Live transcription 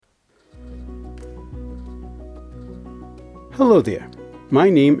Hello there,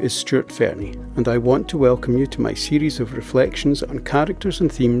 my name is Stuart Fernie and I want to welcome you to my series of reflections on characters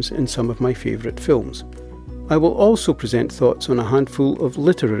and themes in some of my favourite films. I will also present thoughts on a handful of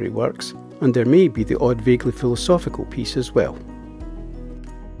literary works, and there may be the odd vaguely philosophical piece as well.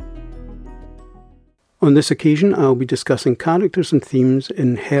 On this occasion I will be discussing characters and themes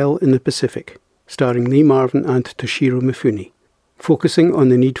in Hell in the Pacific, starring Marvin and Toshiro Mifune, focusing on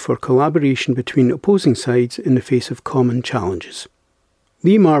the need for collaboration between opposing sides in the face of common challenges.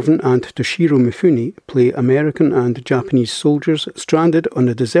 Marvin and Toshiro Mifune play American and Japanese soldiers stranded on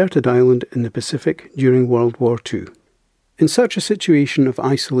a deserted island in the Pacific during World War II. In such a situation of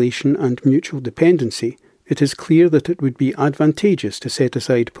isolation and mutual dependency, it is clear that it would be advantageous to set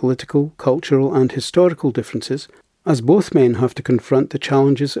aside political, cultural and historical differences, as both men have to confront the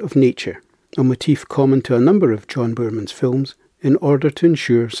challenges of nature, a motif common to a number of John Boorman's films, in order to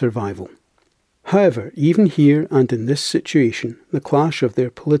ensure survival. However, even here and in this situation, the clash of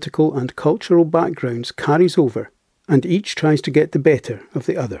their political and cultural backgrounds carries over, and each tries to get the better of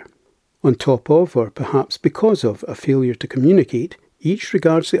the other. On top of, or perhaps because of, a failure to communicate, each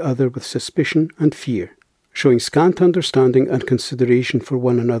regards the other with suspicion and fear, showing scant understanding and consideration for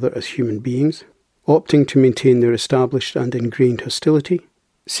one another as human beings, opting to maintain their established and ingrained hostility,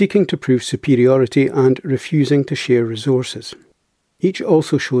 seeking to prove superiority and refusing to share resources. Each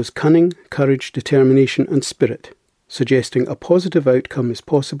also shows cunning, courage, determination and spirit, suggesting a positive outcome is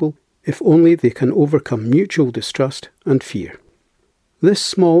possible if only they can overcome mutual distrust and fear. This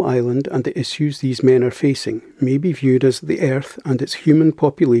small island and the issues these men are facing may be viewed as the Earth and its human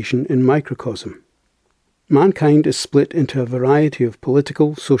population in microcosm. Mankind is split into a variety of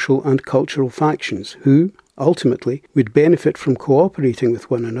political, social and cultural factions who, ultimately, would benefit from cooperating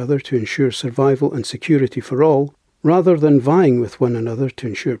with one another to ensure survival and security for all, rather than vying with one another to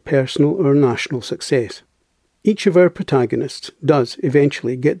ensure personal or national success. Each of our protagonists does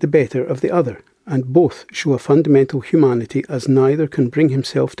eventually get the better of the other, and both show a fundamental humanity as neither can bring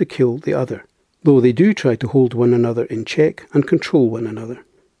himself to kill the other, though they do try to hold one another in check and control one another.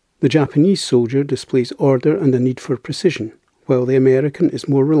 The Japanese soldier displays order and a need for precision, while the American is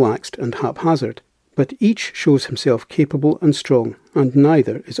more relaxed and haphazard, but each shows himself capable and strong, and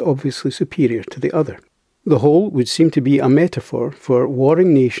neither is obviously superior to the other. The whole would seem to be a metaphor for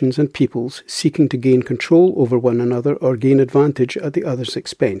warring nations and peoples seeking to gain control over one another or gain advantage at the other's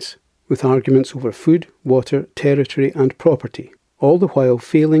expense, with arguments over food, water, territory and property, all the while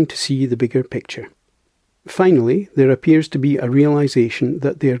failing to see the bigger picture. Finally, there appears to be a realization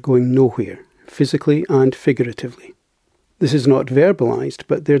that they are going nowhere, physically and figuratively. This is not verbalized,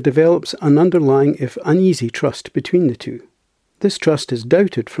 but there develops an underlying, if uneasy, trust between the two. This trust is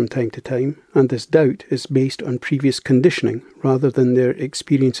doubted from time to time, and this doubt is based on previous conditioning rather than their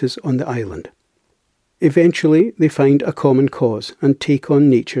experiences on the island. Eventually, they find a common cause and take on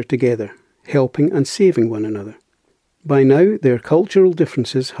nature together, helping and saving one another. By now, their cultural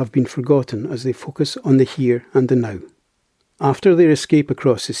differences have been forgotten as they focus on the here and the now. After their escape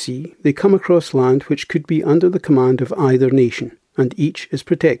across the sea, they come across land which could be under the command of either nation, and each is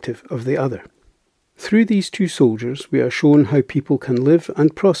protective of the other. Through these two soldiers, we are shown how people can live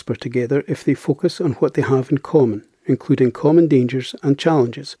and prosper together if they focus on what they have in common, including common dangers and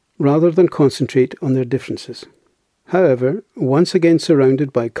challenges, rather than concentrate on their differences. However, once again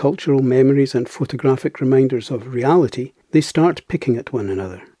surrounded by cultural memories and photographic reminders of reality, they start picking at one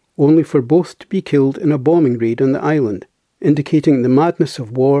another, only for both to be killed in a bombing raid on the island, indicating the madness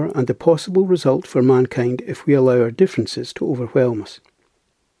of war and the possible result for mankind if we allow our differences to overwhelm us.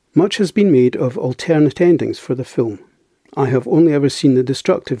 Much has been made of alternate endings for the film. I have only ever seen the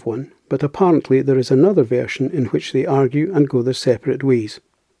destructive one, but apparently there is another version in which they argue and go their separate ways.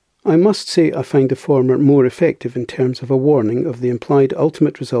 I must say I find the former more effective in terms of a warning of the implied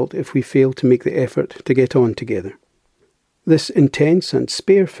ultimate result if we fail to make the effort to get on together. This intense and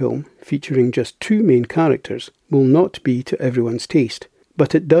spare film, featuring just two main characters, will not be to everyone's taste,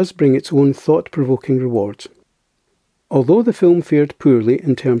 but it does bring its own thought-provoking rewards. Although the film fared poorly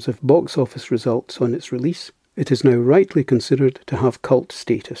in terms of box office results on its release, it is now rightly considered to have cult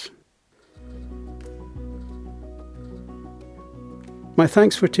status. My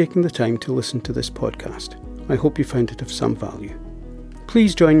thanks for taking the time to listen to this podcast. I hope you found it of some value.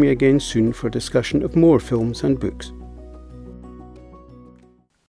 Please join me again soon for discussion of more films and books.